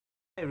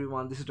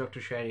Everyone, this is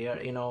Dr. Sharia.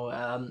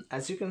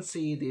 As you can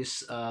see,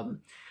 this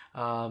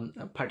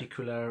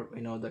particular,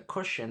 the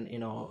question,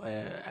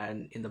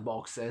 and in the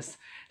boxes,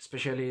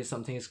 especially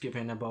something is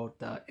given about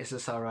the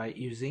SSRI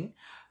using.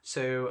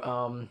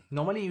 So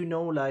normally,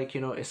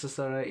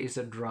 SSRI is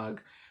a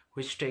drug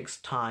which takes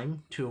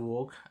time to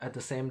work. At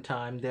the same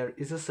time, there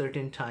is a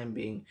certain time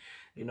being,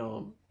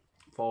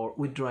 for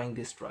withdrawing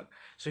this drug.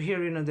 So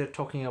here, they're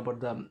talking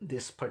about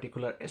this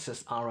particular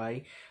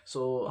SSRI.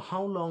 So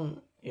how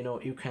long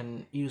you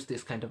can use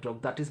this kind of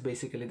drug? That is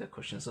basically the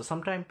question. So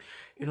sometimes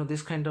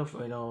this kind of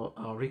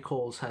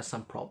recalls has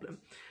some problem,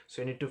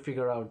 so you need to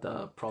figure out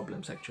the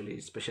problems actually,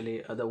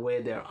 especially the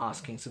way they're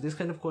asking. So this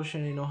kind of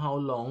question, how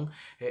long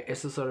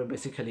SSRI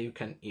basically you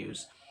can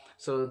use.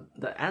 So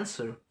the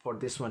answer for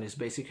this one is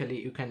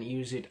basically you can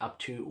use it up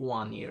to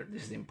 1 year.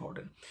 This is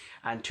important.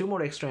 And two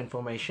more extra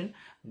information.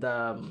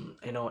 The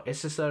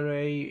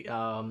SSRI,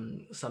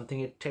 something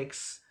it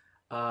takes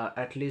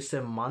at least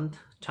a month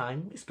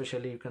time,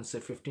 especially you can say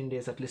 15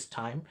 days at least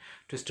time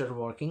to start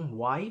working.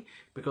 Why?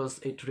 Because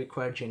it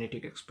requires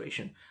genetic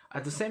expression.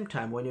 At the same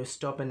time, when you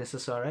stop an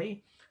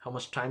SSRI, how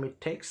much time it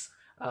takes?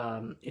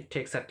 It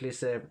takes at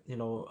least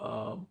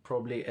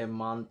probably a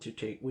month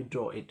to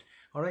withdraw it.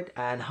 All right.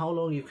 And how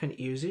long you can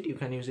use it? You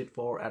can use it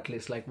for at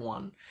least like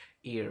 1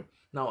 year.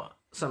 Now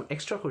some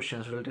extra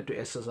questions related to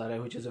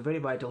SSRI, which is a very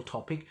vital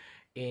topic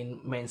in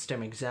main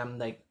STEM exam,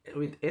 like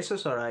with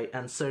SSRI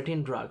and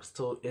certain drugs.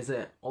 So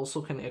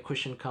a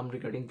question come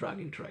regarding drug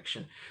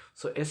interaction.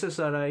 So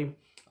SSRI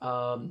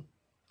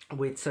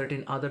with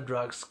certain other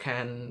drugs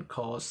can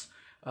cause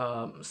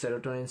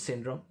serotonin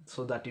syndrome,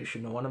 so that you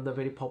should know. One of the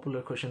very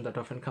popular questions that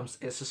often comes,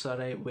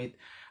 SSRI with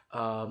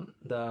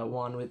the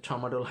one with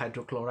tramadol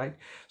hydrochloride.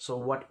 So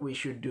what we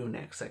should do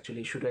next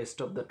actually? Should I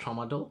stop the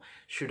tramadol?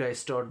 Should I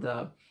stop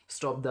the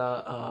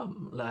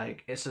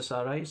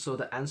SSRI? So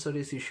the answer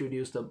is you should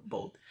use the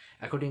both.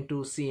 According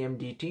to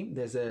CMDT,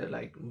 there's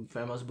a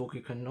famous book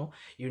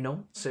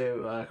so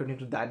according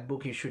to that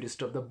book, you should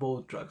stop the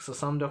both drugs. So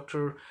some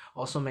doctor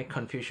also make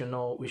confusion.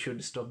 No, we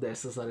should stop the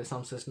SSRI.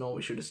 Some says no,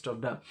 we should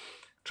stop the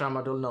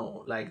tramadol.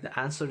 No, the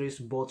answer is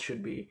both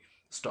should be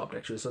stopped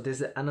actually. So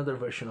there's another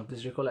version of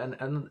this recall, and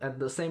at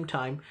the same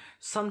time,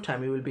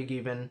 sometime you will be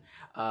given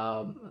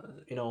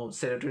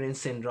serotonin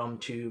syndrome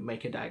to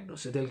make a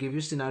diagnosis. They'll give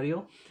you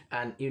scenario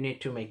and you need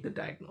to make the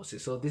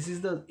diagnosis. So this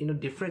is the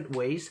different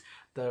ways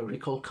the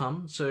recall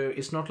come. So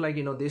it's not like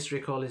this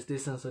recall is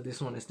this answer, this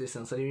one is this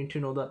answer. You need to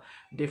know the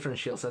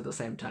differentials at the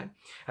same time.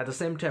 At the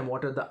same time,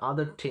 what are the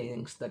other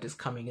things that is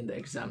coming in the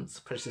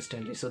exams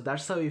persistently? So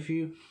that's how, if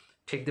you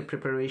take the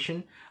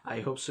preparation,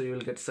 I hope so you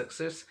will get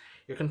success.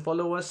 You can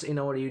follow us in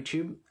our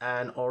YouTube,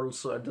 and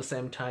also at the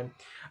same time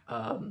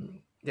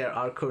there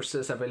are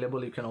courses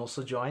available. You can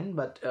also join,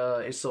 but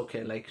it's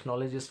okay,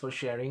 knowledge is for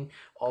sharing.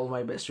 All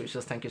my best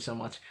wishes. Thank you so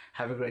much.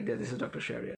 Have a great day. This is Dr. Sharia.